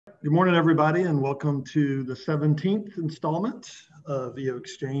Good morning, everybody, and welcome to the 17th installment of EO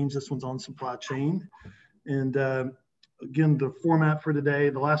Exchange. This one's on supply chain. And again, the format for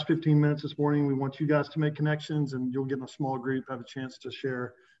today, the last 15 minutes this morning, we want you guys to make connections, and you'll get in a small group, have a chance to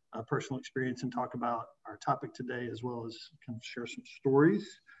share personal experience and talk about our topic today, as well as kind of share some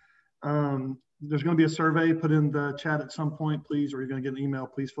stories. There's going to be a survey put in the chat at some point, please, or you're going to get an email.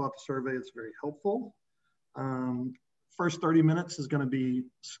 Please fill out the survey. It's very helpful. First 30 minutes is going to be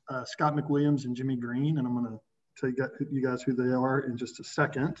Scott McWilliams and Jimmy Green, and I'm going to tell you guys who they are in just a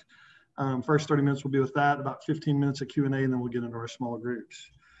second. First 30 minutes will be with that, about 15 minutes of Q&A, and then we'll get into our small groups.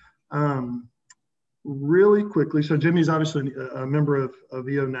 Really quickly, so Jimmy's obviously a member of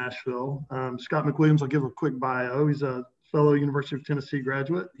EO Nashville. Scott McWilliams, I'll give a quick bio. He's a fellow University of Tennessee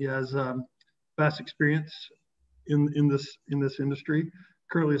graduate. He has vast experience in this industry.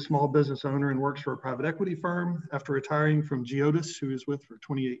 Currently a small business owner and works for a private equity firm after retiring from Geodis, who he's with for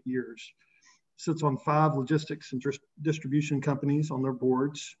 28 years. Sits on 5 logistics and distribution companies on their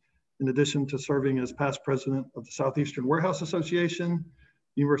boards, in addition to serving as past president of the Southeastern Warehouse Association,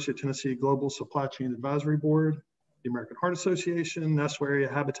 University of Tennessee Global Supply Chain Advisory Board, the American Heart Association, Nassau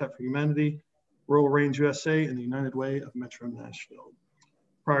Area Habitat for Humanity, Rural Range USA, and the United Way of Metro Nashville.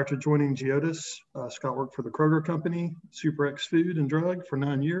 Prior to joining Geodis, Scott worked for the Kroger Company, SuperX Food and Drug for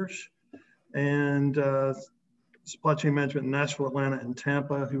 9 years, and supply chain management in Nashville, Atlanta, and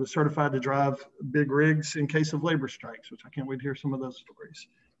Tampa. He was certified to drive big rigs in case of labor strikes, which I can't wait to hear some of those stories.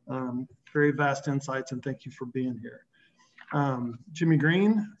 Very vast insights, and thank you for being here. Jimmy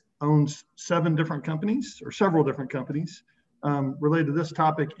Green owns 7 different companies, or several different companies, related to this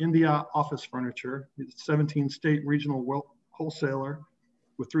topic. India Office Furniture. He's a 17-state regional wholesaler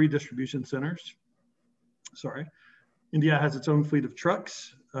with 3 distribution centers. India has its own fleet of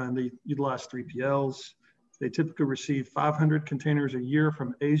trucks, and they utilize 3PLs. They typically receive 500 containers a year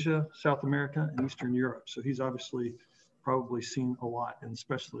from Asia, South America, and Eastern Europe. So he's obviously probably seen a lot, and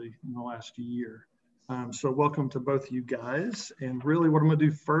especially in the last year. So welcome to both of you guys. And really what I'm gonna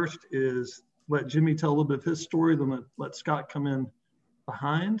do first is let Jimmy tell a little bit of his story, then let Scott come in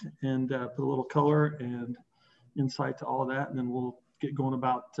behind and put a little color and insight to all of that, and then we'll get going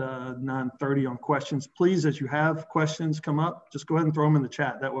about 9:30 on questions. Please, as you have questions come up, just go ahead and throw them in the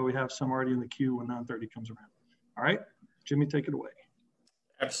chat. That way we have some already in the queue when 9:30 comes around. All right, Jimmy, take it away.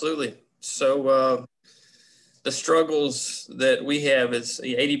 Absolutely. So the struggles that we have is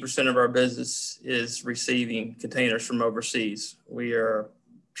 80% of our business is receiving containers from overseas. We are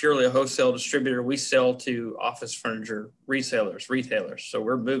purely a wholesale distributor. We sell to office furniture resellers, retailers. So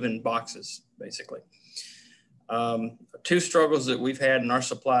we're moving boxes, basically. 2 struggles that we've had in our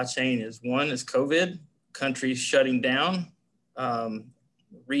supply chain is, one is COVID, countries shutting down,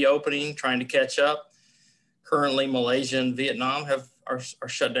 reopening, trying to catch up. Currently, Malaysia and Vietnam are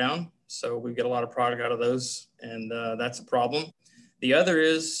shut down. So we get a lot of product out of those, and that's a problem. The other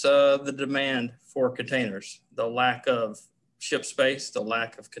is the demand for containers, the lack of ship space, the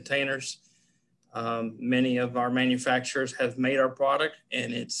lack of containers. Many of our manufacturers have made our product,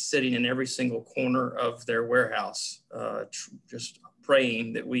 and it's sitting in every single corner of their warehouse, just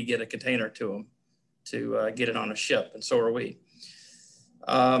praying that we get a container to them to get it on a ship, and so are we.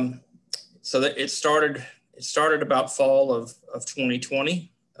 So that it started about fall of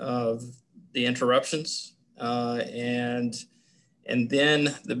 2020, of the interruptions, and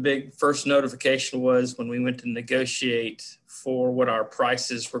then the big first notification was when we went to negotiate for what our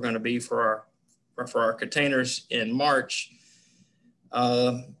prices were going to be for our containers in March.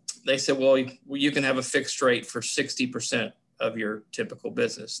 They said, well, you can have a fixed rate for 60% of your typical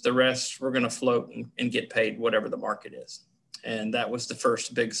business. The rest, we're going to float and get paid whatever the market is. And that was the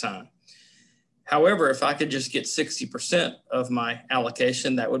first big sign. However, if I could just get 60% of my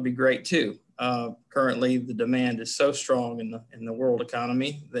allocation, that would be great too. Currently, the demand is so strong in the world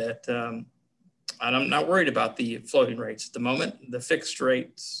economy that I'm not worried about the floating rates at the moment. The fixed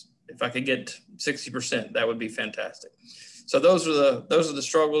rates, if I could get 60%, that would be fantastic. So those are the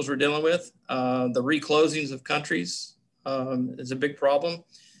struggles we're dealing with. The reclosings of countries is a big problem.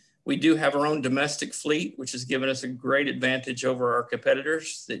 We do have our own domestic fleet, which has given us a great advantage over our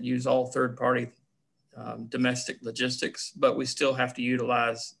competitors that use all third-party domestic logistics, but we still have to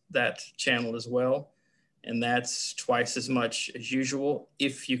utilize that channel as well. And that's twice as much as usual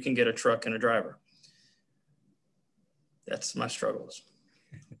if you can get a truck and a driver. That's my struggles.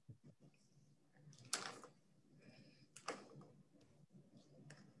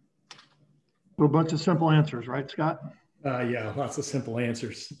 A bunch of simple answers, right, Scott? Yeah, lots of simple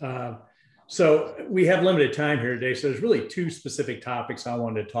answers. So we have limited time here today. So there's really 2 specific topics I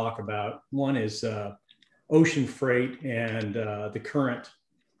wanted to talk about. One is ocean freight and the current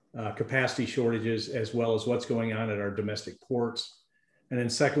capacity shortages, as well as what's going on at our domestic ports. And then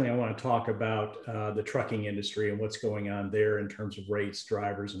secondly, I want to talk about the trucking industry and what's going on there in terms of rates,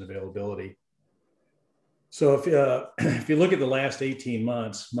 drivers, and availability. So if you look at the last 18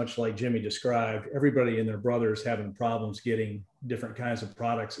 months, much like Jimmy described, everybody and their brother is having problems getting different kinds of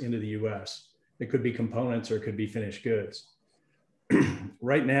products into the US. It could be components or it could be finished goods.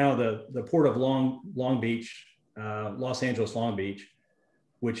 Right now, the port of Long Beach, Los Angeles Long Beach,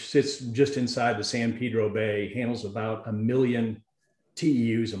 which sits just inside the San Pedro Bay, handles about 1 million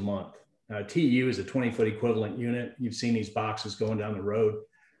TEUs a month. TEU is a 20-foot equivalent unit. You've seen these boxes going down the road,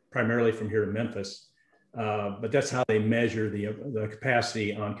 primarily from here to Memphis. But that's how they measure the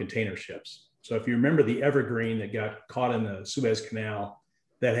capacity on container ships. So if you remember the Evergreen that got caught in the Suez Canal,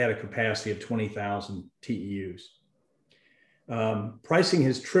 that had a capacity of 20,000 TEUs. Pricing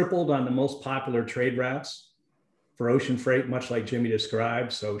has tripled on the most popular trade routes for ocean freight, much like Jimmy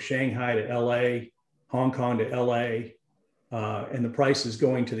described. So Shanghai to LA, Hong Kong to LA, and the prices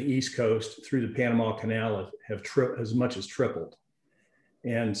going to the East Coast through the Panama Canal have as much as tripled.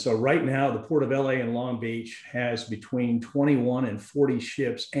 And so right now, the Port of LA and Long Beach has between 21 and 40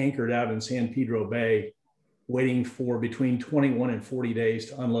 ships anchored out in San Pedro Bay, waiting for between 21 and 40 days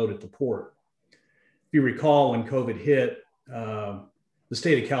to unload at the port. If you recall, when COVID hit, the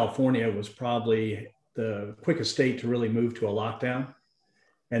state of California was probably the quickest state to really move to a lockdown,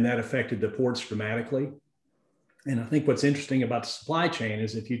 and that affected the ports dramatically. And I think what's interesting about the supply chain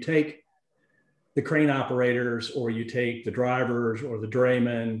is if you take the crane operators, or you take the drivers or the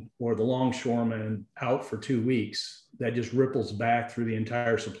draymen or the longshoremen out for 2 weeks, that just ripples back through the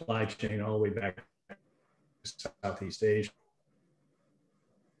entire supply chain all the way back to Southeast Asia.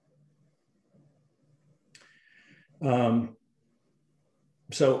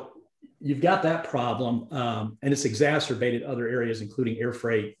 So you've got that problem, and it's exacerbated other areas, including air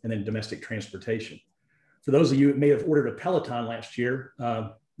freight and then domestic transportation. For those of you who may have ordered a Peloton last year,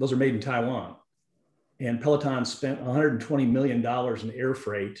 those are made in Taiwan. And Peloton spent $120 million in air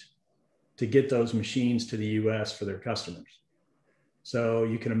freight to get those machines to the US for their customers. So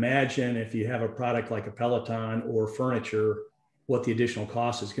you can imagine if you have a product like a Peloton or furniture, what the additional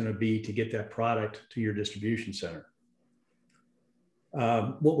cost is going to be to get that product to your distribution center.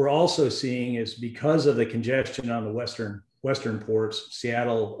 What we're also seeing is because of the congestion on the Western ports,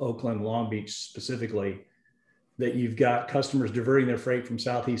 Seattle, Oakland, Long Beach specifically, that you've got customers diverting their freight from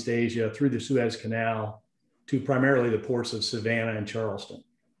Southeast Asia through the Suez Canal to primarily the ports of Savannah and Charleston.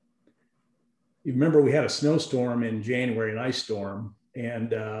 You remember we had a snowstorm in January, an ice storm, and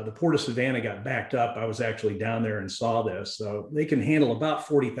the port of Savannah got backed up. I was actually down there and saw this. So they can handle about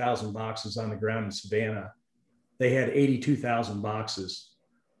 40,000 boxes on the ground in Savannah. They had 82,000 boxes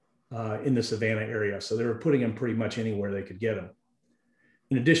in the Savannah area. So they were putting them pretty much anywhere they could get them.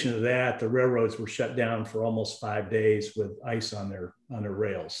 In addition to that, the railroads were shut down for almost 5 days with ice on their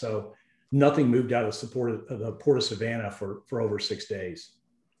rails. So nothing moved out of the port of Savannah for over 6 days.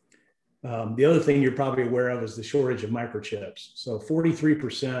 The other thing you're probably aware of is the shortage of microchips. So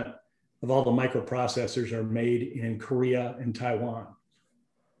 43% of all the microprocessors are made in Korea and Taiwan.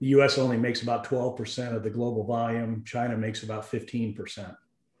 The US only makes about 12% of the global volume. China makes about 15%.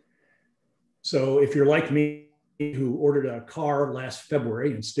 So if you're like me, who ordered a car last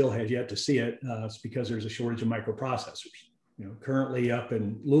February and still has yet to see it, it's because there's a shortage of microprocessors. You know, currently up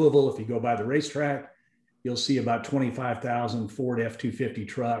in Louisville, if you go by the racetrack, you'll see about 25,000 Ford F-250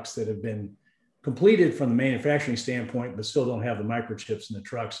 trucks that have been completed from the manufacturing standpoint, but still don't have the microchips in the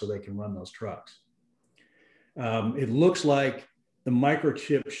trucks so they can run those trucks. It looks like the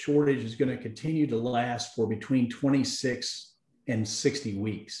microchip shortage is going to continue to last for between 26 and 60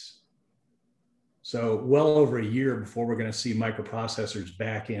 weeks. So well over a year before we're going to see microprocessors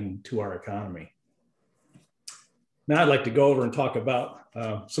back into our economy. Now I'd like to go over and talk about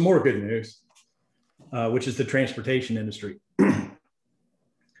some more good news, which is the transportation industry.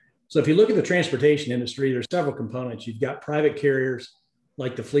 So if you look at the transportation industry, there's several components. You've got private carriers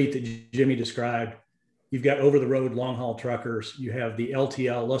like the fleet that Jimmy described. You've got over-the-road long-haul truckers. You have the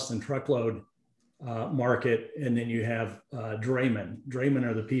LTL, less than truckload market, and then you have draymen. Draymen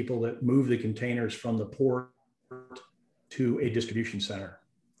are the people that move the containers from the port to a distribution center.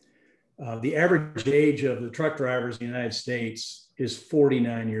 The average age of the truck drivers in the United States is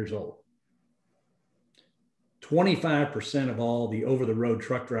 49 years old. 25% of all the over-the-road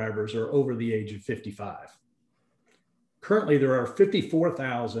truck drivers are over the age of 55. Currently, there are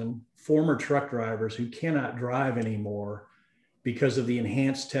 54,000 former truck drivers who cannot drive anymore because of the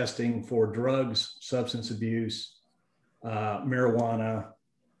enhanced testing for drugs, substance abuse, marijuana,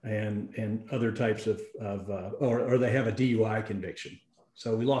 and other types or they have a DUI conviction.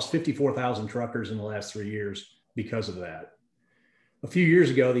 So we lost 54,000 truckers in the last 3 years because of that. A few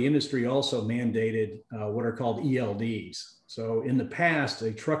years ago, the industry also mandated what are called ELDs. So in the past,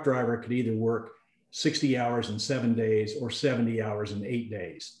 a truck driver could either work 60 hours in 7 days or 70 hours in 8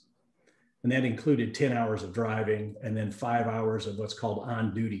 days. And that included 10 hours of driving and then 5 hours of what's called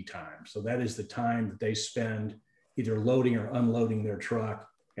on-duty time. So that is the time that they spend either loading or unloading their truck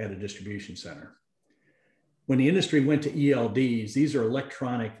at a distribution center. When the industry went to ELDs, these are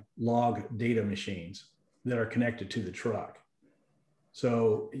electronic log data machines that are connected to the truck.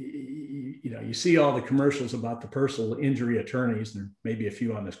 So, you see all the commercials about the personal injury attorneys, and there may be a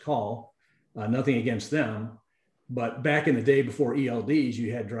few on this call, nothing against them. But back in the day before ELDs,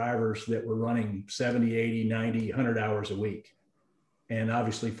 you had drivers that were running 70, 80, 90, 100 hours a week, and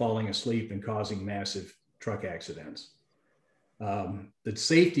obviously falling asleep and causing massive truck accidents. The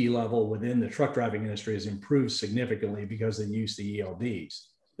safety level within the truck driving industry has improved significantly because they use the ELDs.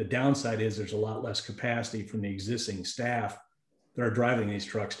 The downside is there's a lot less capacity from the existing staff that are driving these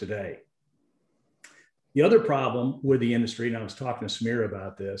trucks today. The other problem with the industry, and I was talking to Samir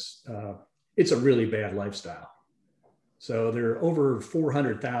about this, it's a really bad lifestyle. So there are over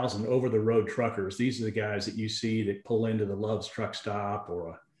 400,000 over-the-road truckers. These are the guys that you see that pull into the Love's truck stop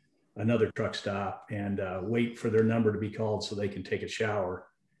or another truck stop and wait for their number to be called so they can take a shower.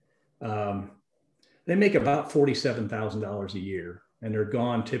 They make about $47,000 a year, and they're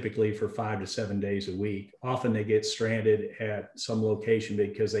gone typically for 5 to 7 days a week. Often they get stranded at some location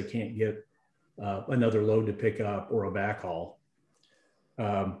because they can't get another load to pick up or a backhaul.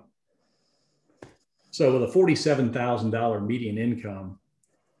 So with a $47,000 median income,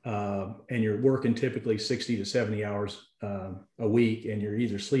 and you're working typically 60 to 70 hours a week, and you're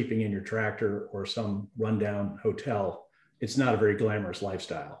either sleeping in your tractor or some rundown hotel, it's not a very glamorous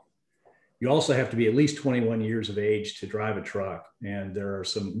lifestyle. You also have to be at least 21 years of age to drive a truck. And there are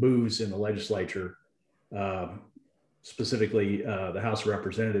some moves in the legislature, specifically the House of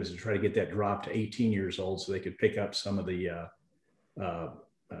Representatives, to try to get that dropped to 18 years old so they could pick up some of the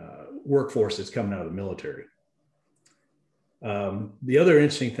workforce that's coming out of the military. The other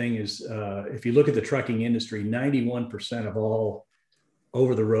interesting thing is if you look at the trucking industry, 91% of all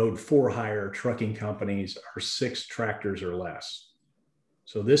over-the-road for-hire trucking companies are 6 tractors or less.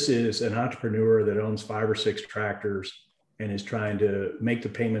 So this is an entrepreneur that owns 5 or 6 tractors and is trying to make the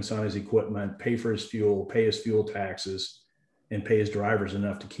payments on his equipment, pay for his fuel, pay his fuel taxes, and pay his drivers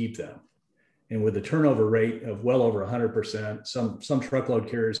enough to keep them. And with a turnover rate of well over 100%, some truckload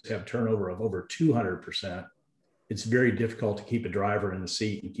carriers have turnover of over 200%. It's very difficult to keep a driver in the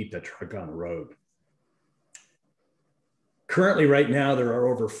seat and keep that truck on the road. Currently, right now, there are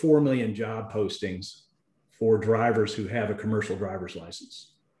over 4 million job postings for drivers who have a commercial driver's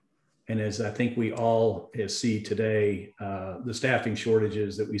license. And as I think we all see today, the staffing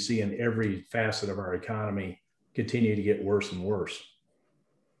shortages that we see in every facet of our economy continue to get worse and worse.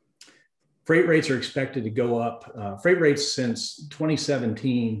 Freight rates are expected to go up. Freight rates since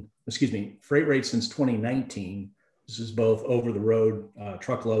 2019, this is both over the road,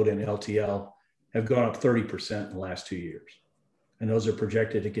 truckload and LTL, have gone up 30% in the last 2 years. And those are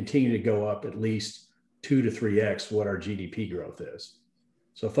projected to continue to go up at least 2 to 3x what our GDP growth is.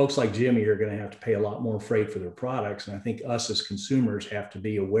 So folks like Jimmy are going to have to pay a lot more freight for their products. And I think us as consumers have to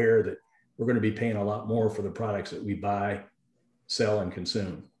be aware that we're going to be paying a lot more for the products that we buy, sell, and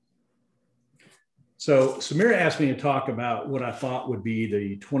consume. So Samir asked me to talk about what I thought would be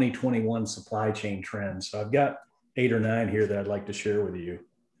the 2021 supply chain trends. So I've got 8 or 9 here that I'd like to share with you.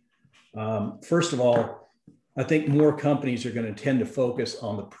 First of all, I think more companies are going to tend to focus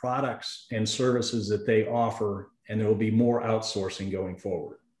on the products and services that they offer, and there will be more outsourcing going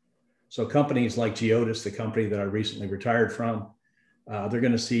forward. So companies like Geodis, the company that I recently retired from, they're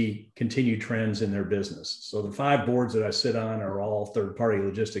going to see continued trends in their business. So the 5 boards that I sit on are all third-party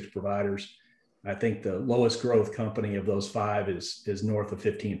logistics providers. I think the lowest growth company of those 5 is north of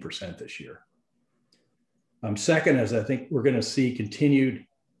 15% this year. Second is I think we're going to see continued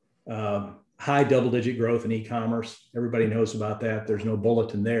high double-digit growth in e-commerce. Everybody knows about that. There's no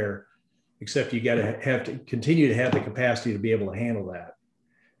bulletin there, except you got to have to continue to have the capacity to be able to handle that.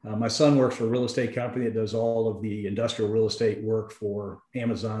 My son works for a real estate company that does all of the industrial real estate work for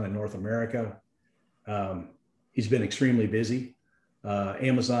Amazon in North America. He's been extremely busy.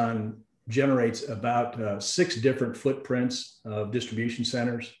 Amazon generates about 6 different footprints of distribution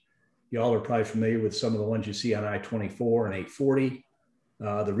centers. Y'all are probably familiar with some of the ones you see on I-24 and 840.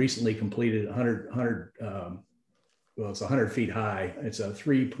 The recently completed 100 feet high. It's a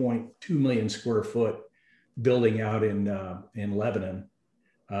 3.2 million square foot building out in Lebanon.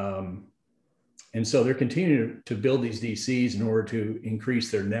 And so they're continuing to build these DCs in order to increase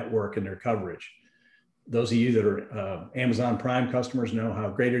their network and their coverage. Those of you that are Amazon Prime customers know how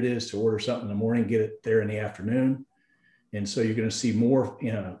great it is to order something in the morning, get it there in the afternoon. And so you're going to see more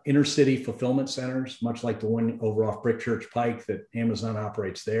inner city fulfillment centers, much like the one over off Brick Church Pike that Amazon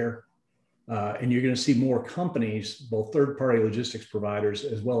operates there. And you're going to see more companies, both third-party logistics providers,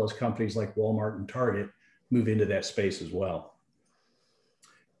 as well as companies like Walmart and Target, move into that space as well.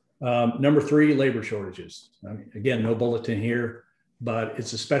 Number 3, labor shortages. Again, no bulletin here, but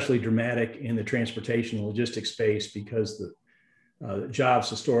it's especially dramatic in the transportation and logistics space because the jobs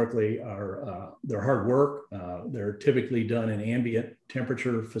historically are they're hard work. They're typically done in ambient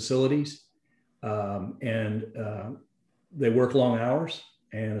temperature facilities, and they work long hours.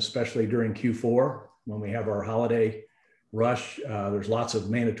 And especially during Q4, when we have our holiday rush, there's lots of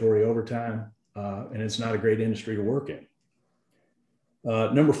mandatory overtime, and it's not a great industry to work in.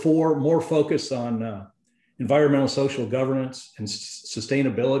 Number 4, more focus on environmental social governance and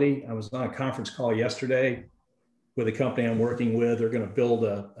sustainability. I was on a conference call yesterday with a company I'm working with. They're going to build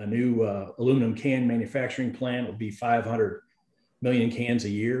a new aluminum can manufacturing plant. It'll be 500 million cans a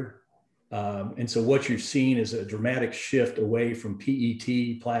year. And so what you're seeing is a dramatic shift away from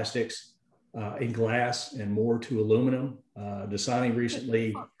PET plastics and glass and more to aluminum. Dasani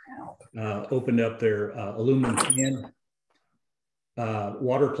recently opened up their aluminum can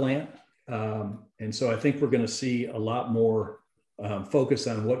water plant. And so I think we're going to see a lot more focus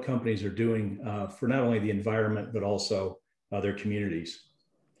on what companies are doing for not only the environment, but also their communities.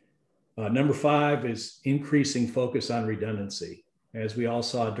 Number 5 is increasing focus on redundancy. As we all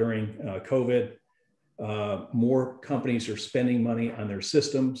saw during COVID, more companies are spending money on their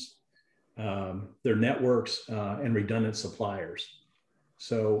systems, their networks, and redundant suppliers.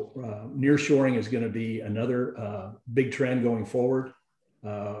 So nearshoring is going to be another big trend going forward.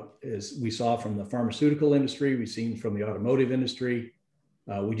 As we saw from the pharmaceutical industry, we've seen from the automotive industry.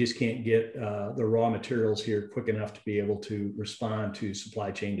 We just can't get the raw materials here quick enough to be able to respond to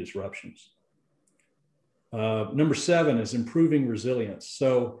supply chain disruptions. Number 7 is improving resilience.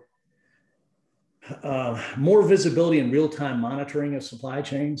 So more visibility and real-time monitoring of supply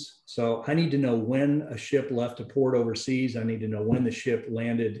chains. So I need to know when a ship left a port overseas. I need to know when the ship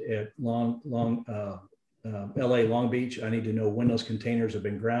landed at LA Long Beach. I need to know when those containers have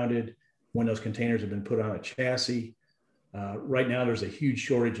been grounded, when those containers have been put on a chassis. Right now, there's a huge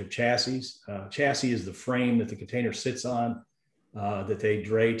shortage of chassis. Chassis is the frame that the container sits on that they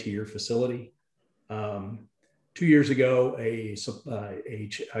dray to your facility. 2 years ago, a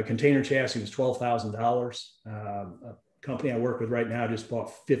container chassis was $12,000. A company I work with right now just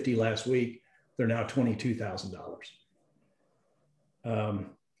bought 50 last week. They're now $22,000.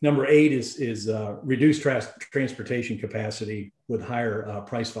 Number 8 is reduced transportation capacity with higher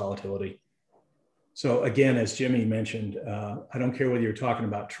price volatility. So again, as Jimmy mentioned, I don't care whether you're talking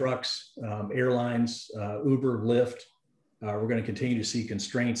about trucks, airlines, Uber, Lyft. We're going to continue to see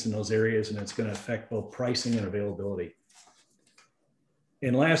constraints in those areas, and it's going to affect both pricing and availability.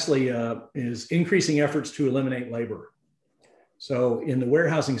 And lastly, is increasing efforts to eliminate labor. So in the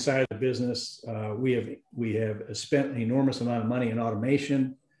warehousing side of the business, we have spent an enormous amount of money in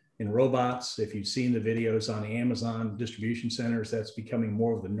automation, in robots. If you've seen the videos on the Amazon distribution centers, that's becoming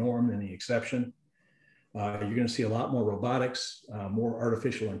more of the norm than the exception. You're going to see a lot more robotics, more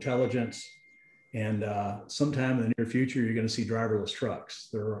artificial intelligence. And sometime in the near future, you're going to see driverless trucks.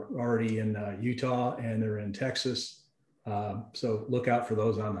 They're already in Utah and they're in Texas. So look out for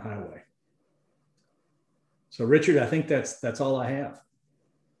those on the highway. So Richard, I think that's all I have.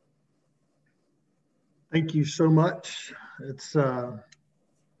 Thank you so much. It's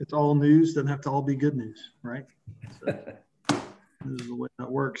all news. Doesn't have to all be good news, right? So, this is the way that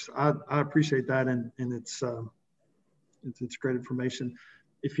works. I appreciate that, and it's great information.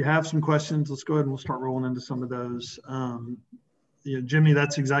 If you have some questions, let's go ahead and we'll start rolling into some of those. Jimmy,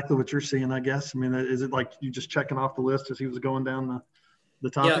 that's exactly what you're seeing, I guess. I mean, is it like you just checking off the list as he was going down the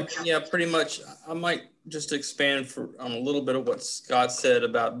topics? Yeah, pretty much. I might just expand on a little bit of what Scott said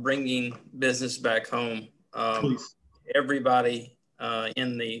about bringing business back home. Please. Everybody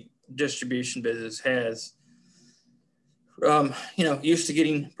in the distribution business has, used to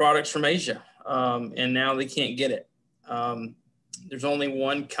getting products from Asia, and now they can't get it. There's only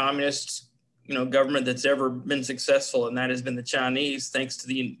one communist, government that's ever been successful, and that has been the Chinese, thanks to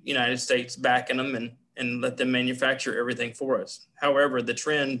the United States backing them and let them manufacture everything for us. However, the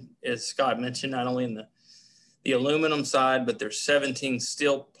trend, as Scott mentioned, not only in the aluminum side, but there's 17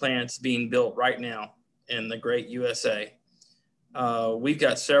 steel plants being built right now in the great USA. We've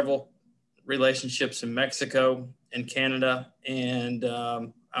got several relationships in Mexico and Canada, and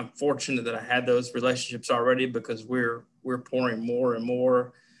I'm fortunate that I had those relationships already, because we're pouring more and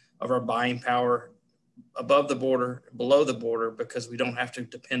more of our buying power above the border, below the border, because we don't have to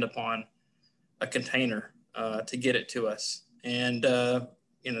depend upon a container to get it to us. And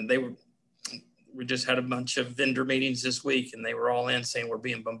we just had a bunch of vendor meetings this week, and they were all in saying we're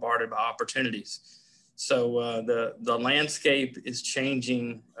being bombarded by opportunities. So the landscape is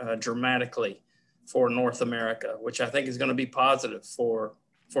changing dramatically for North America, which I think is going to be positive for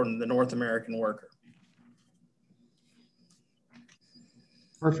the North American worker.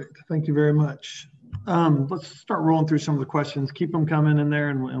 Perfect. Thank you very much. Let's start rolling through some of the questions. Keep them coming in there,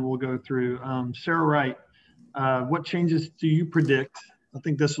 and we'll go through. Sarah Wright, what changes do you predict? I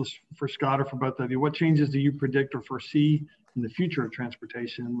think this was for Scott or for both of you. What changes do you predict or foresee in the future of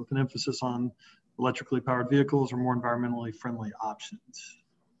transportation, with an emphasis on electrically powered vehicles or more environmentally friendly options?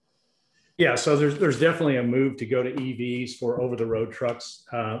 Yeah, so there's definitely a move to go to EVs for over-the-road trucks,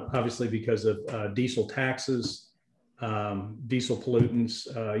 obviously because of diesel taxes, diesel pollutants.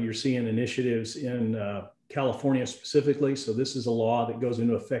 You're seeing initiatives in California specifically. So this is a law that goes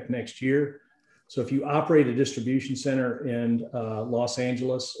into effect next year. So if you operate a distribution center in Los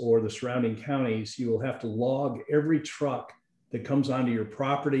Angeles or the surrounding counties, you will have to log every truck that comes onto your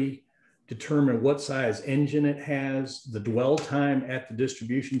property, determine what size engine it has, the dwell time at the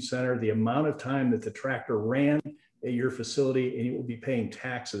distribution center, the amount of time that the tractor ran at your facility, and you will be paying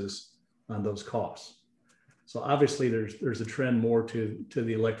taxes on those costs. So obviously there's a trend more to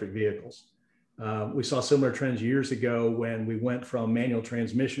the electric vehicles. We saw similar trends years ago when we went from manual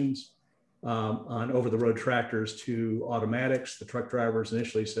transmissions on over-the-road tractors to automatics. The truck drivers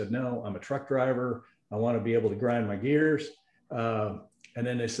initially said, no, I'm a truck driver. I want to be able to grind my gears. And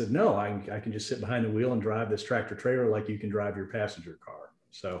then they said, no, I can just sit behind the wheel and drive this tractor trailer like you can drive your passenger car.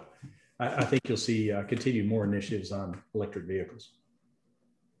 So I think you'll see continued more initiatives on electric vehicles.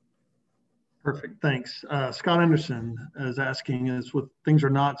 Perfect, thanks. Scott Anderson is asking, things are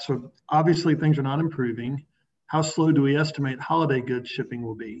not improving, how slow do we estimate holiday goods shipping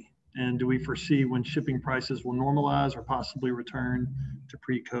will be? And do we foresee when shipping prices will normalize or possibly return to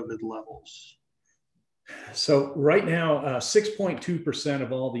pre-COVID levels? So right now, 6.2%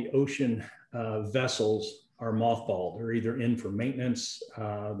 of all the ocean vessels are mothballed. They're either in for maintenance,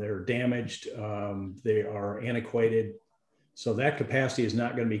 they're damaged, they are antiquated. So that capacity is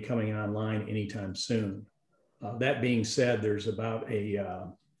not going to be coming online anytime soon. That being said, there's about I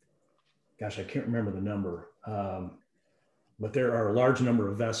can't remember the number, but there are a large number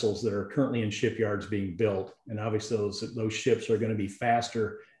of vessels that are currently in shipyards being built. And obviously those ships are going to be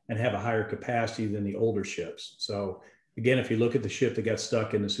faster and have a higher capacity than the older ships. So again, if you look at the ship that got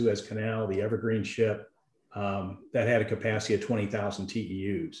stuck in the Suez Canal, the Evergreen ship, that had a capacity of 20,000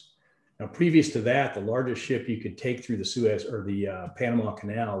 TEUs. Now, previous to that, the largest ship you could take through the Suez or the Panama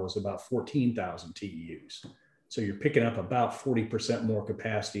Canal was about 14,000 TEUs. So you're picking up about 40% more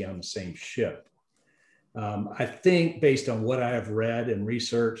capacity on the same ship. I think based on what I have read and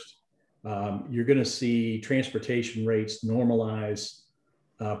researched, you're going to see transportation rates normalize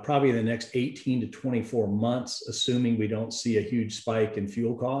probably in the next 18 to 24 months, assuming we don't see a huge spike in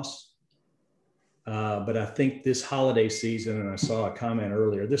fuel costs. But I think this holiday season, and I saw a comment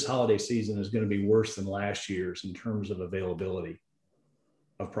earlier, this holiday season is going to be worse than last year's in terms of availability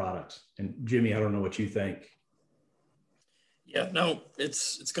of products. And Jimmy, I don't know what you think. Yeah, no,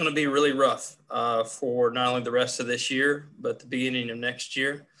 it's going to be really rough for not only the rest of this year, but the beginning of next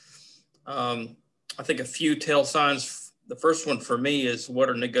year. I think a few tell signs. The first one for me is, what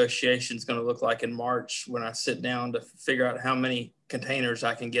are negotiations going to look like in March when I sit down to figure out how many containers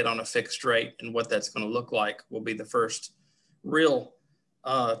I can get on a fixed rate, and what that's going to look like will be the first real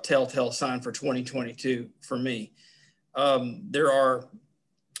telltale sign for 2022 for me. There's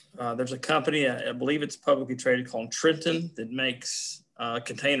a company, I believe it's publicly traded, called Trenton, that makes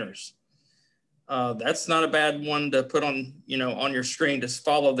containers. That's not a bad one to put on, on your screen to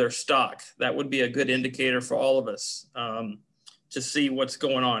follow their stock. That would be a good indicator for all of us to see what's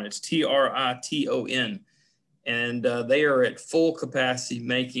going on. It's TRITON, and they are at full capacity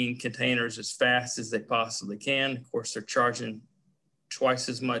making containers as fast as they possibly can. Of course, they're charging twice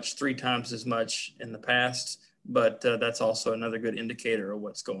as much, 3 times as much in the past, but that's also another good indicator of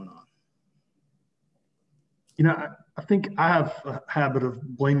what's going on. I think I have a habit of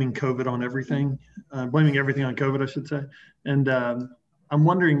blaming COVID on everything, blaming everything on COVID, I should say. And I'm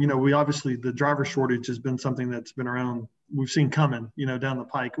wondering, we obviously, the driver shortage has been something that's been around, we've seen coming, down the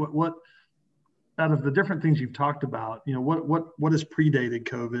pike. What out of the different things you've talked about, what has predated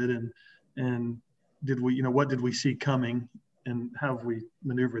COVID, and did we, what did we see coming? and how have we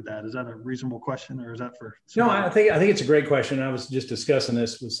maneuvered that? Is that a reasonable question, or is that for? No, I think it's a great question. I was just discussing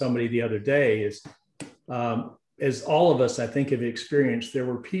this with somebody the other day. Is as all of us, I think, have experienced, there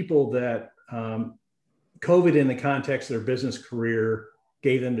were people that COVID, in the context of their business career,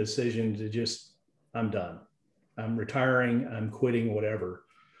 gave them the decision to just, I'm done. I'm retiring. I'm quitting. Whatever.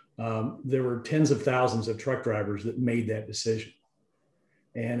 There were tens of thousands of truck drivers that made that decision.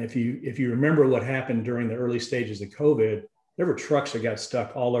 And if you remember what happened during the early stages of COVID, there were trucks that got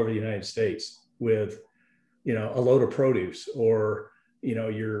stuck all over the United States with, a load of produce, or,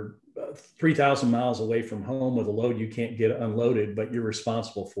 you're 3,000 miles away from home with a load you can't get unloaded, but you're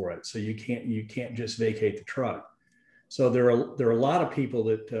responsible for it. So you can't just vacate the truck. So there are a lot of people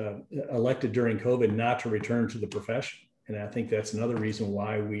that elected during COVID not to return to the profession. And I think that's another reason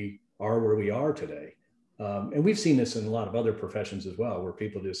why we are where we are today. And we've seen this in a lot of other professions as well, where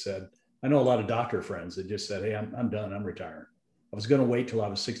people just said, I know a lot of doctor friends that just said, hey, I'm done, I'm retiring. I was going to wait till I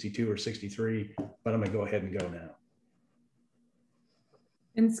was 62 or 63, but I'm going to go ahead and go now.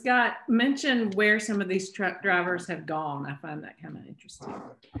 And Scott, mention where some of these truck drivers have gone. I find that kind of interesting.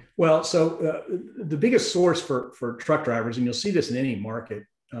 Well, so the biggest source for truck drivers, and you'll see this in any market,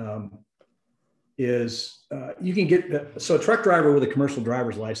 is you can get, so a truck driver with a commercial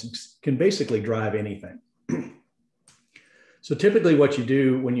driver's license can basically drive anything. So typically what you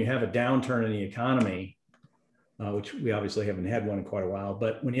do when you have a downturn in the economy, which we obviously haven't had one in quite a while,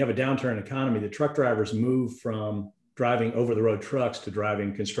 but when you have a downturn in the economy, the truck drivers move from driving over-the-road trucks to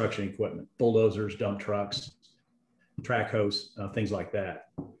driving construction equipment, bulldozers, dump trucks, track hose, things like that.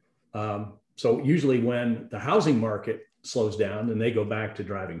 So usually when the housing market slows down, then they go back to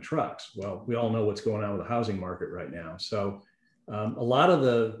driving trucks. Well, we all know what's going on with the housing market right now. So a lot of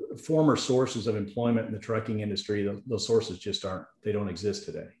the former sources of employment in the trucking industry, those sources just they don't exist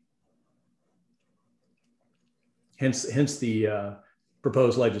today. Hence the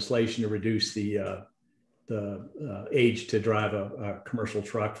proposed legislation to reduce the age to drive a commercial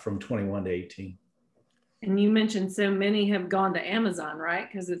truck from 21 to 18. And you mentioned so many have gone to Amazon, right?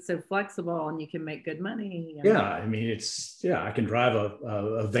 Because it's so flexible and you can make good money. Yeah, I mean, I can drive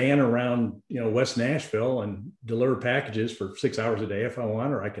a van around, West Nashville and deliver packages for 6 hours a day if I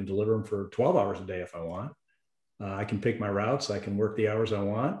want, or I can deliver them for 12 hours a day if I want. I can pick my routes. I can work the hours I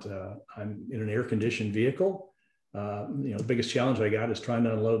want. I'm in an air-conditioned vehicle. The biggest challenge I got is trying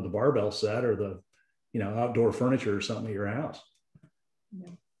to unload the barbell set or the, outdoor furniture or something at your house. Yeah.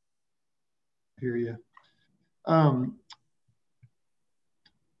 Hear you. Talking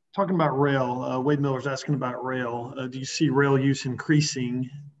about rail, Wade Miller's asking about rail. Do you see rail use increasing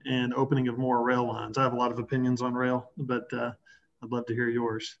and opening of more rail lines? I have a lot of opinions on rail, but I'd love to hear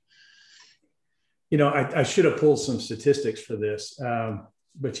yours. I should have pulled some statistics for this,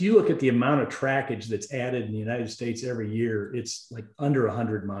 but you look at the amount of trackage that's added in the United States every year, it's like under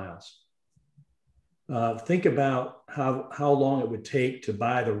 100 miles. Think about how long it would take to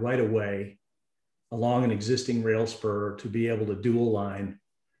buy the right of way along an existing rail spur to be able to dual line.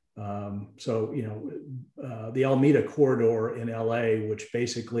 The Alameda Corridor in LA, which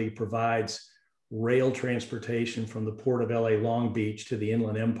basically provides rail transportation from the port of LA Long Beach to the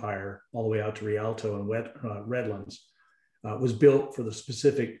Inland Empire, all the way out to Rialto and Redlands, was built for the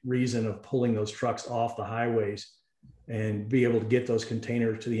specific reason of pulling those trucks off the highways and be able to get those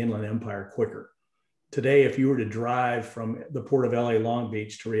containers to the Inland Empire quicker. Today, if you were to drive from the port of LA Long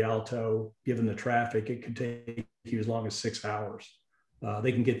Beach to Rialto, given the traffic, it could take you as long as 6 hours.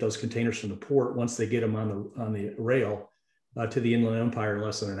 They can get those containers from the port once they get them on the rail to the Inland Empire in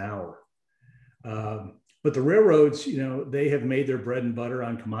less than an hour. But the railroads, they have made their bread and butter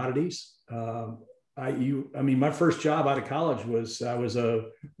on commodities. My first job out of college was I was a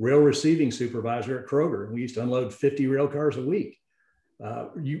rail receiving supervisor at Kroger, and we used to unload 50 rail cars a week.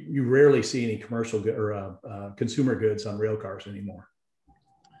 You rarely see any commercial or consumer goods on rail cars anymore.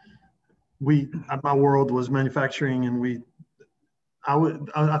 My world was manufacturing, and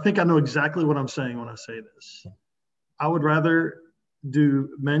I think I know exactly what I'm saying when I say this. I would rather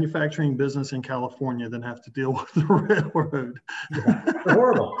do manufacturing business in California than have to deal with the railroad. Yeah,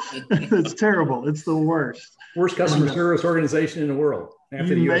 horrible. It's terrible. It's the worst. Worst customer service organization in the world.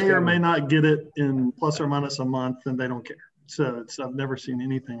 You may or may not get it in plus or minus a month, and they don't care. So I've never seen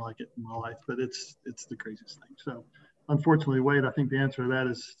anything like it in my life, but it's the craziest thing. So unfortunately, Wade, I think the answer to that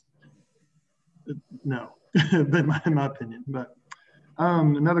is no, in my opinion. But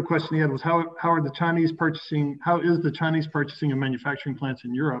another question he had was how is the Chinese purchasing of manufacturing plants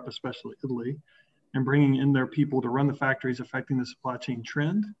in Europe, especially Italy, and bringing in their people to run the factories affecting the supply chain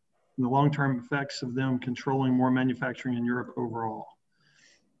trend and the long-term effects of them controlling more manufacturing in Europe overall?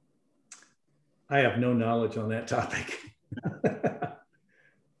 I have no knowledge on that topic.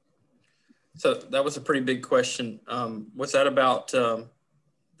 So that was a pretty big question. Was that about the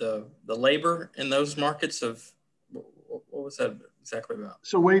labor in those markets? Of what was that exactly about?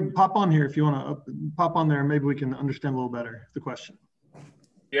 So Wade, pop on here if you want to pop on there. Maybe we can understand a little better the question.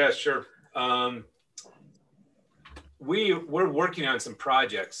 Yeah, sure. We're working on some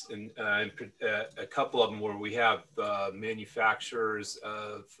projects, and a couple of them where we have manufacturers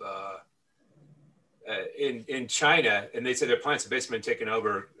of in China, and they said their plants have basically been taken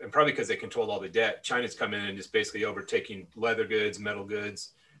over, and probably because they controlled all the debt. China's come in and just basically overtaking leather goods, metal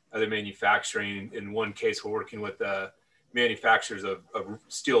goods, other manufacturing. In one case, we're working with manufacturers of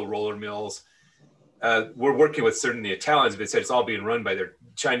steel roller mills. We're working with certain the Italians, but said it's all being run by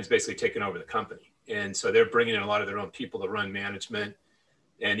China's basically taken over the company. And so they're bringing in a lot of their own people to run management,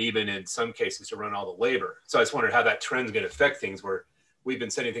 and even in some cases to run all the labor. So I just wondered how that trend's going to affect things, where we've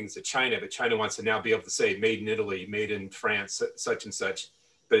been sending things to China, but China wants to now be able to say made in Italy, made in France, such and such,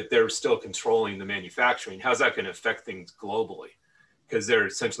 but they're still controlling the manufacturing. How's that going to affect things globally? Because they're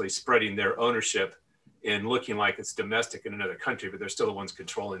essentially spreading their ownership and looking like it's domestic in another country, but they're still the ones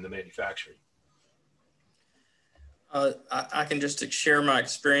controlling the manufacturing. I can just share my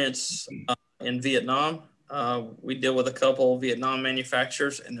experience in Vietnam. We deal with a couple of Vietnam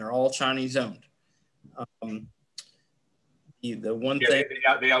manufacturers, and they're all Chinese owned. The one thing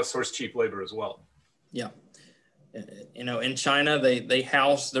they outsource cheap labor as well. Yeah, you know, in China they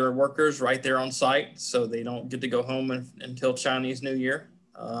house their workers right there on site, so they don't get to go home until Chinese New Year.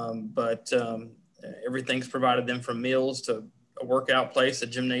 But everything's provided them, from meals to a workout place, a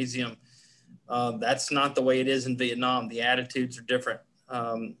gymnasium. That's not the way it is in Vietnam. The attitudes are different.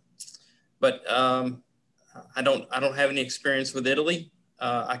 But I don't have any experience with Italy.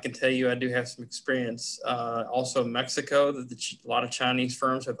 I can tell you I do have some experience also in Mexico, that a lot of Chinese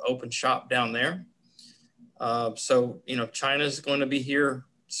firms have opened shop down there. So, you know, China's going to be here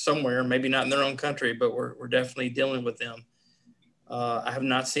somewhere, maybe not in their own country, but we're definitely dealing with them. I have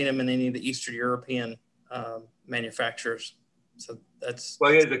not seen them in any of the Eastern European manufacturers. So that's...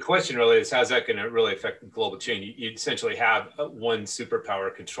 Well, yeah, the question really is, how's that going to really affect the global chain? You essentially have one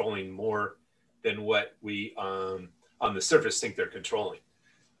superpower controlling more than what we on the surface think they're controlling.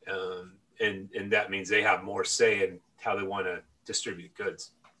 And that means they have more say in how they want to distribute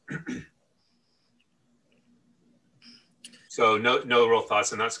goods. So no real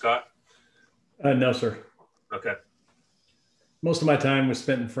thoughts on that, Scott? No, sir. Okay. Most of my time was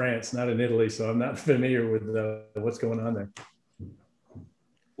spent in France, not in Italy, so I'm not familiar with what's going on there.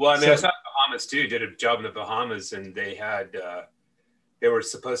 Well, I mean, I saw Bahamas too. Did a job in the Bahamas, and they had they were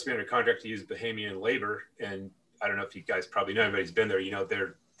supposed to be under contract to use Bahamian labor, and I don't know if you guys probably know, everybody's been there. You know,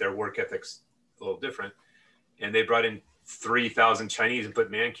 their work ethic's a little different, and they brought in 3,000 Chinese and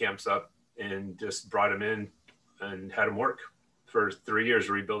put man camps up, and just brought them in and had them work for 3 years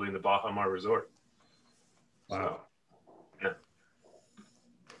rebuilding the Baha Mar resort. Wow. So,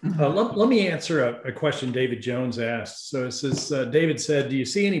 yeah. Let me answer a question David Jones asked. So it says, David said, do you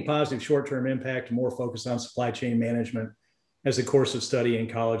see any positive short-term impact to more focus on supply chain management as a course of study in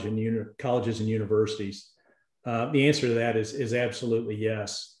colleges and universities? The answer to that is absolutely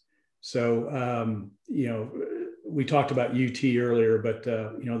yes. So, you know, we talked about UT earlier, but,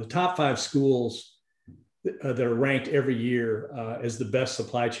 you know, the top 5 schools that are ranked every year as the best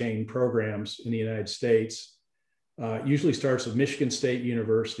supply chain programs in the United States usually starts with Michigan State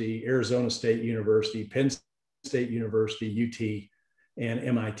University, Arizona State University, Penn State University, UT, and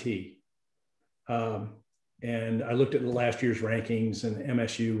MIT. And I looked at the last year's rankings, and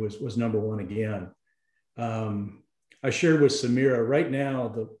MSU was number 1 again. I shared with Samira, right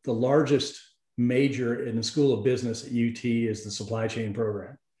now, the largest major in the School of Business at UT is the supply chain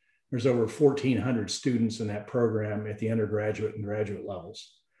program. There's over 1,400 students in that program at the undergraduate and graduate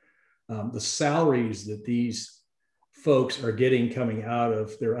levels. The salaries that these folks are getting coming out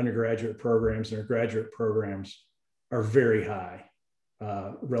of their undergraduate programs and their graduate programs are very high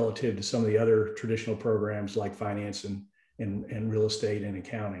relative to some of the other traditional programs like finance and real estate and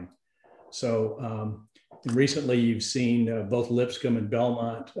accounting. So recently you've seen both Lipscomb and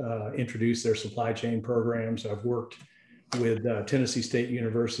Belmont introduce their supply chain programs. I've worked with Tennessee State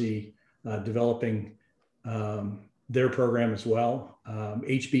University developing their program as well.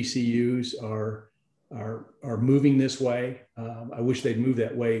 HBCUs are moving this way. I wish they'd move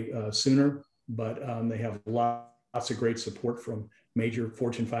that way sooner, but they have lots of great support from major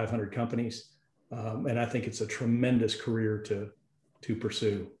Fortune 500 companies. And I think it's a tremendous career to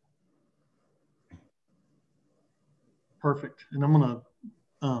pursue. Perfect. And I'm going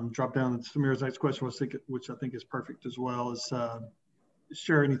to drop down to Samira's next question, which I think is perfect as well, is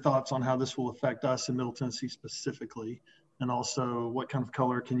share any thoughts on how this will affect us in Middle Tennessee specifically. and also what kind of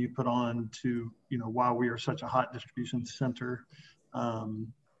color can you put on to, why we are such a hot distribution center,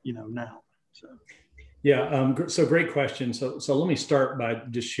 now. So. Yeah, so great question. So let me start by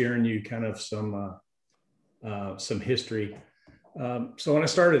just sharing you kind of some history. So when I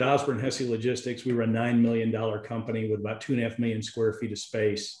started Osborne Hesse Logistics, we were a $9 million company with about 2.5 million square feet of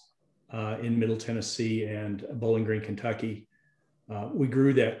space in Middle Tennessee and Bowling Green, Kentucky. We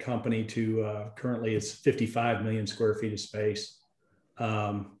grew that company to currently it's 55 million square feet of space.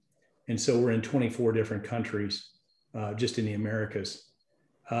 And so we're in 24 different countries, just in the Americas.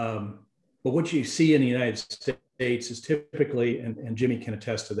 But what you see in the United States is typically, and Jimmy can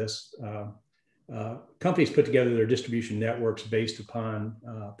attest to this, companies put together their distribution networks based upon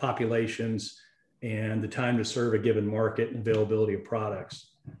populations and the time to serve a given market and availability of products.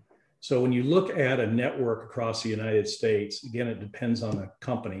 So when you look at a network across the United States, again, it depends on the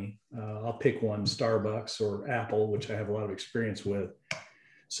company. I'll pick one, Starbucks or Apple, which I have a lot of experience with.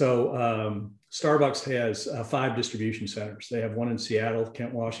 So Starbucks has 5 distribution centers. They have one in Seattle,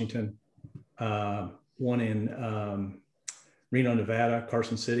 Kent, Washington, one in Reno, Nevada,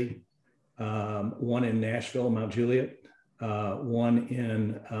 Carson City, one in Nashville, Mount Juliet, one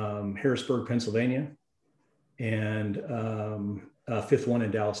in Harrisburg, Pennsylvania, and a 5th one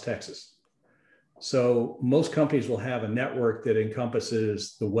in Dallas, Texas. So most companies will have a network that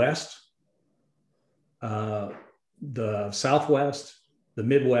encompasses the West, the Southwest, the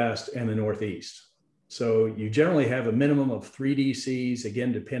Midwest, and the Northeast. So you generally have a minimum of 3 DCs,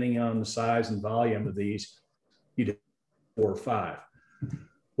 again, depending on the size and volume of these, you do 4 or 5.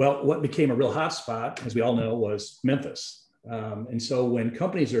 Well, what became a real hot spot, as we all know, was Memphis. And so when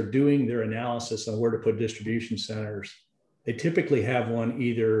companies are doing their analysis on where to put distribution centers, they typically have one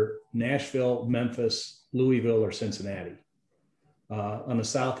either Nashville, Memphis, Louisville, or Cincinnati. On the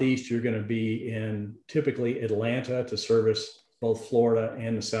Southeast, you're going to be in typically Atlanta to service both Florida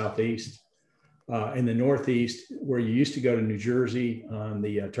and the Southeast. In the Northeast, where you used to go to New Jersey on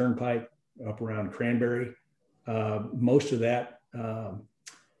the Turnpike up around Cranberry, most of that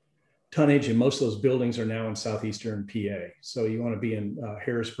tonnage and most of those buildings are now in Southeastern PA. So you want to be in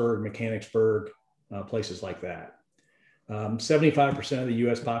Harrisburg, Mechanicsburg, places like that. 75% of the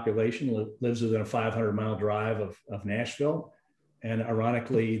US population lives within a 500-mile drive of Nashville. And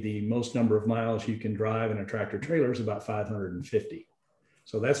ironically, the most number of miles you can drive in a tractor trailer is about 550.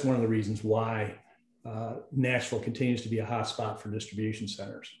 So that's one of the reasons why Nashville continues to be a hot spot for distribution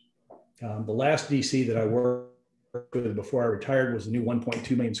centers. The last DC that I worked with before I retired was the new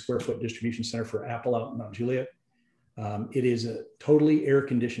 1.2 million square foot distribution center for Apple out in Mount Juliet. It is a totally air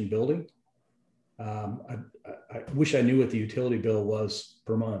conditioned building. I wish I knew what the utility bill was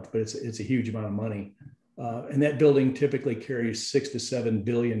per month, but it's a huge amount of money. And that building typically carries $6 to $7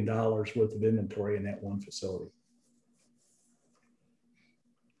 billion worth of inventory in that one facility.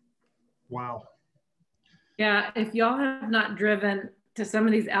 Wow. Yeah, if y'all have not driven to some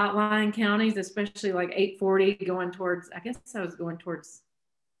of these outlying counties, especially like 840 going towards, I guess I was going towards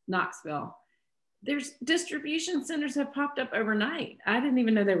Knoxville. There's distribution centers have popped up overnight. I didn't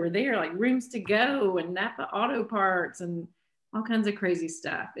even know they were there, like Rooms to Go and Napa Auto Parts and all kinds of crazy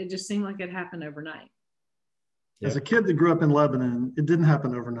stuff. It just seemed like it happened overnight. As a kid that grew up in Lebanon, it didn't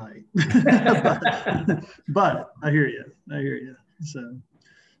happen overnight. but I hear you. So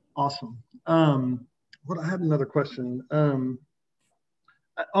awesome. I had another question. I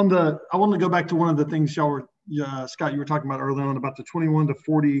want to go back to one of the things y'all were, Scott, you were talking about earlier on about the 21 to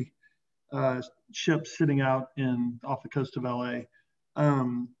 40 ships sitting out off the coast of LA.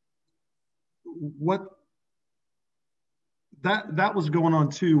 That was going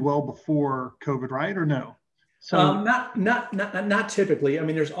on too well before COVID, right? Or no? So not typically. I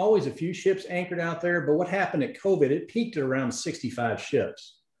mean, there's always a few ships anchored out there, but what happened at COVID, it peaked at around 65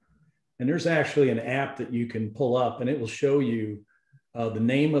 ships. And there's actually an app that you can pull up and it will show you the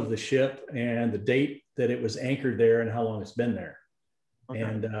name of the ship and the date that it was anchored there and how long it's been there. Okay.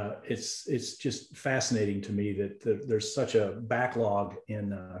 And it's just fascinating to me that there's such a backlog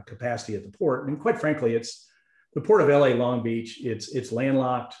in capacity at the port. And quite frankly, it's the port of LA Long Beach. It's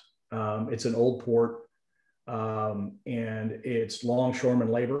landlocked. It's an old port. And it's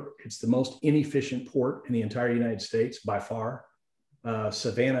longshoreman labor. It's the most inefficient port in the entire United States by far.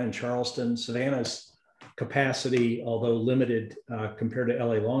 Savannah and Charleston. Savannah's capacity, although limited compared to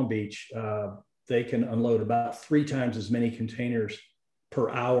LA Long Beach, they can unload about 3 times as many containers per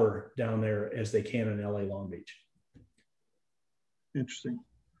hour down there as they can in LA Long Beach. Interesting.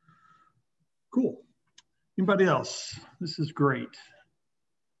 Cool. Anybody else? This is great.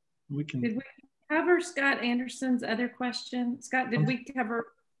 Did we cover Scott Anderson's other question? Scott, did we cover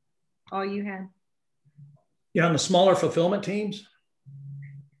all you had? Yeah, on the smaller fulfillment teams,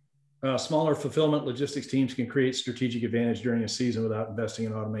 smaller fulfillment logistics teams can create strategic advantage during a season without investing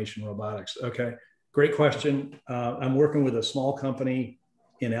in automation robotics. Okay, great question. I'm working with a small company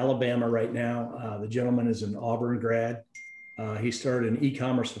in Alabama right now. The gentleman is an Auburn grad. He started an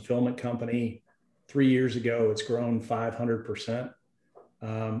e-commerce fulfillment company 3 years ago. It's grown 500%.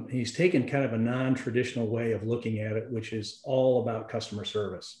 He's taken kind of a non-traditional way of looking at it, which is all about customer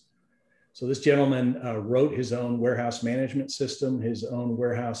service. So this gentleman wrote his own warehouse management system, his own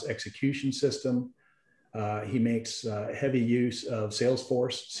warehouse execution system. He makes heavy use of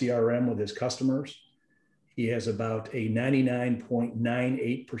Salesforce CRM with his customers. He has about a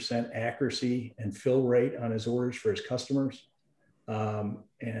 99.98% accuracy and fill rate on his orders for his customers.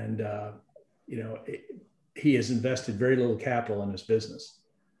 He has invested very little capital in his business.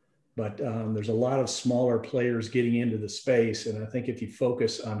 But there's a lot of smaller players getting into the space. And I think if you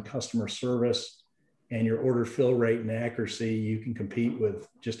focus on customer service and your order fill rate and accuracy, you can compete with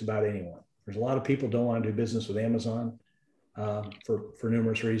just about anyone. There's a lot of people don't want to do business with Amazon for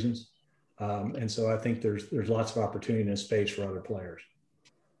numerous reasons. And so I think there's lots of opportunity in this space for other players.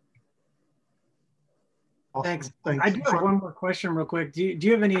 Awesome. Thanks. I do have one more question real quick. Do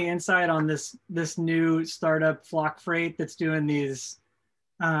you have any insight on this new startup Flock Freight that's doing these,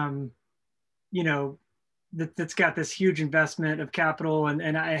 that's got this huge investment of capital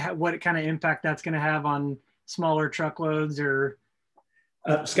and what kind of impact that's going to have on smaller truckloads or?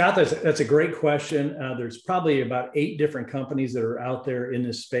 Scott, that's a great question. There's probably about 8 different companies that are out there in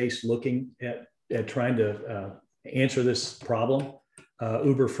this space looking at trying to answer this problem.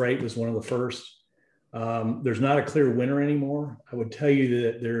 Uber Freight was one of the first. There's not a clear winner anymore. I would tell you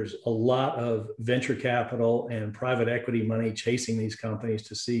that there's a lot of venture capital and private equity money chasing these companies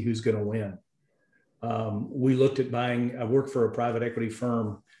to see who's going to win. We looked at buying, I worked for a private equity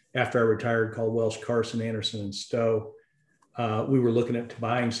firm after I retired called Welsh, Carson, Anderson, and Stowe. We were looking at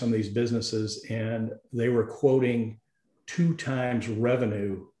buying some of these businesses and they were quoting 2 times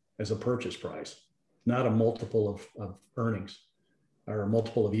revenue as a purchase price, not a multiple of earnings or a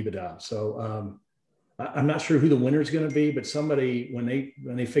multiple of EBITDA. So I'm not sure who the winner is going to be, but somebody, when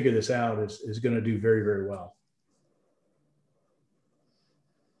they figure this out, is going to do very, very well.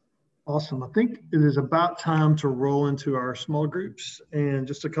 Awesome. I think it is about time to roll into our small groups and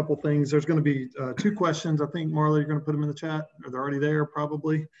just a couple things. There's going to be 2 questions. I think, Marla, you're going to put them in the chat. Are they already there?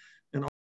 Probably.